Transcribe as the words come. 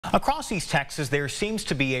Across East Texas, there seems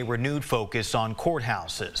to be a renewed focus on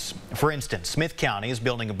courthouses. For instance, Smith County is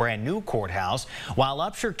building a brand new courthouse, while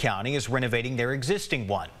Upshur County is renovating their existing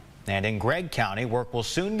one. And in Gregg County, work will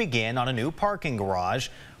soon begin on a new parking garage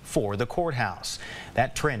for the courthouse.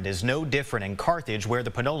 That trend is no different in Carthage, where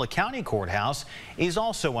the Panola County Courthouse is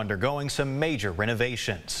also undergoing some major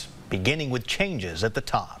renovations, beginning with changes at the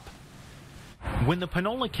top. When the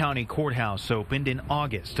Panola County Courthouse opened in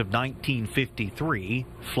August of 1953,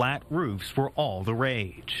 flat roofs were all the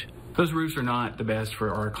rage. Those roofs are not the best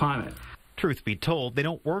for our climate. Truth be told, they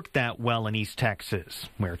don't work that well in East Texas,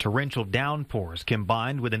 where torrential downpours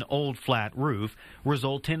combined with an old flat roof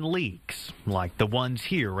result in leaks, like the ones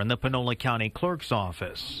here in the Panola County Clerk's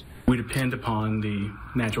office. We depend upon the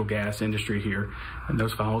natural gas industry here, and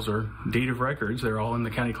those files are deed of records. They're all in the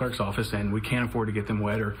county clerk's office, and we can't afford to get them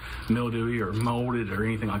wet or mildewy or molded or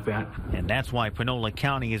anything like that. And that's why Panola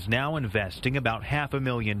County is now investing about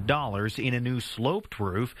 $500,000 in a new sloped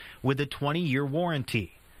roof with a 20-year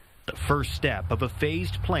warranty. The first step of a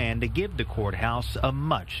phased plan to give the courthouse a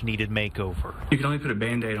much-needed makeover. You can only put a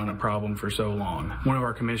Band-Aid on a problem for so long. One of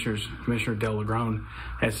our commissioners, Commissioner Del Lagrone,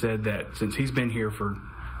 has said that since he's been here for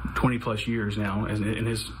 20-plus years now in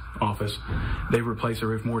his office, they've replaced the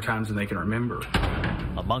roof more times than they can remember.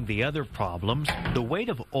 Among the other problems, the weight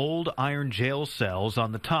of old iron jail cells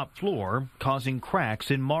on the top floor causing cracks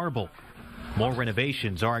in marble. More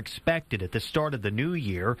renovations are expected at the start of the new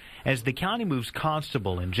year as the county moves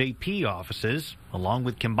constable and JP offices, along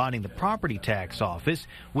with combining the property tax office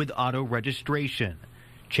with auto registration.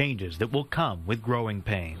 Changes that will come with growing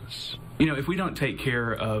pains. You know, if we don't take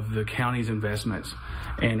care of the county's investments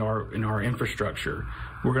and our infrastructure,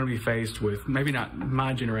 we're going to be faced with, maybe not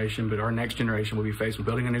my generation, but our next generation will be faced with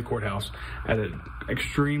building a new courthouse at an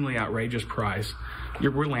extremely outrageous price.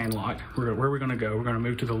 We're landlocked. Where are we going to go? We're going to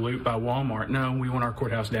move to the Loop by Walmart. No, we want our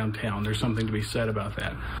courthouse downtown. There's something to be said about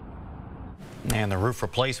that. And the roof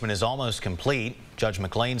replacement is almost complete. Judge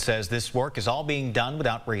McLane says this work is all being done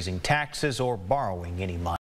without raising taxes or borrowing any money.